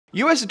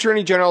U.S.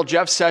 Attorney General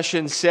Jeff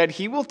Sessions said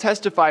he will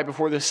testify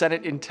before the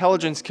Senate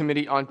Intelligence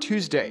Committee on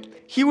Tuesday.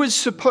 He was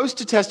supposed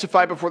to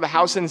testify before the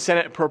House and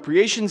Senate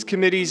Appropriations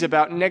Committees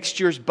about next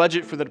year's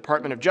budget for the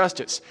Department of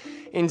Justice.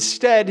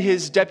 Instead,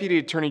 his Deputy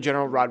Attorney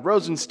General Rod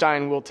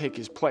Rosenstein will take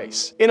his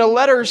place. In a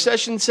letter,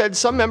 Sessions said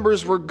some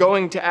members were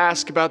going to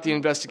ask about the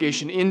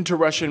investigation into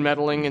Russian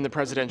meddling in the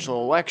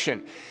presidential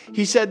election.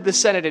 He said the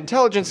Senate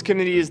Intelligence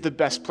Committee is the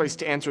best place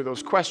to answer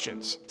those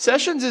questions.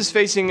 Sessions is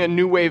facing a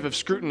new wave of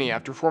scrutiny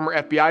after former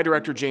FBI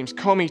Director James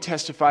Comey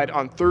testified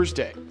on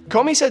Thursday.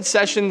 Comey said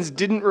Sessions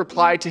didn't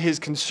reply to his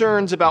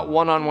concerns about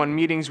one-on-one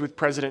meetings with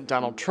President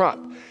Donald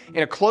Trump.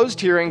 In a closed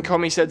hearing,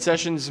 Comey said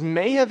Sessions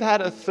may have had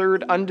a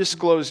third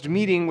undisclosed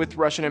meeting with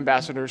Russian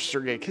Ambassador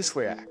Sergei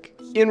Kislyak.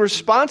 In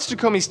response to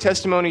Comey's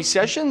testimony,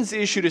 Sessions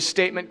issued a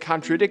statement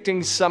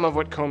contradicting some of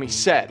what Comey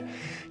said.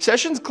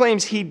 Sessions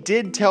claims he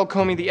did tell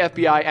Comey the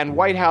FBI and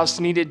White House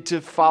needed to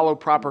follow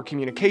proper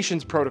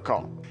communications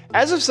protocol.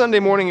 As of Sunday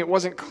morning, it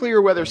wasn't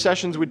clear whether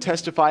Sessions would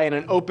testify in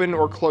an open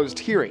or closed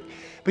hearing,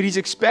 but he's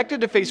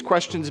expected to face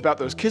questions about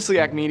those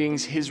Kislyak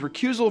meetings, his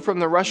recusal from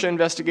the Russia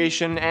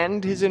investigation,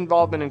 and his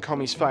involvement in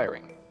Comey's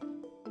firing.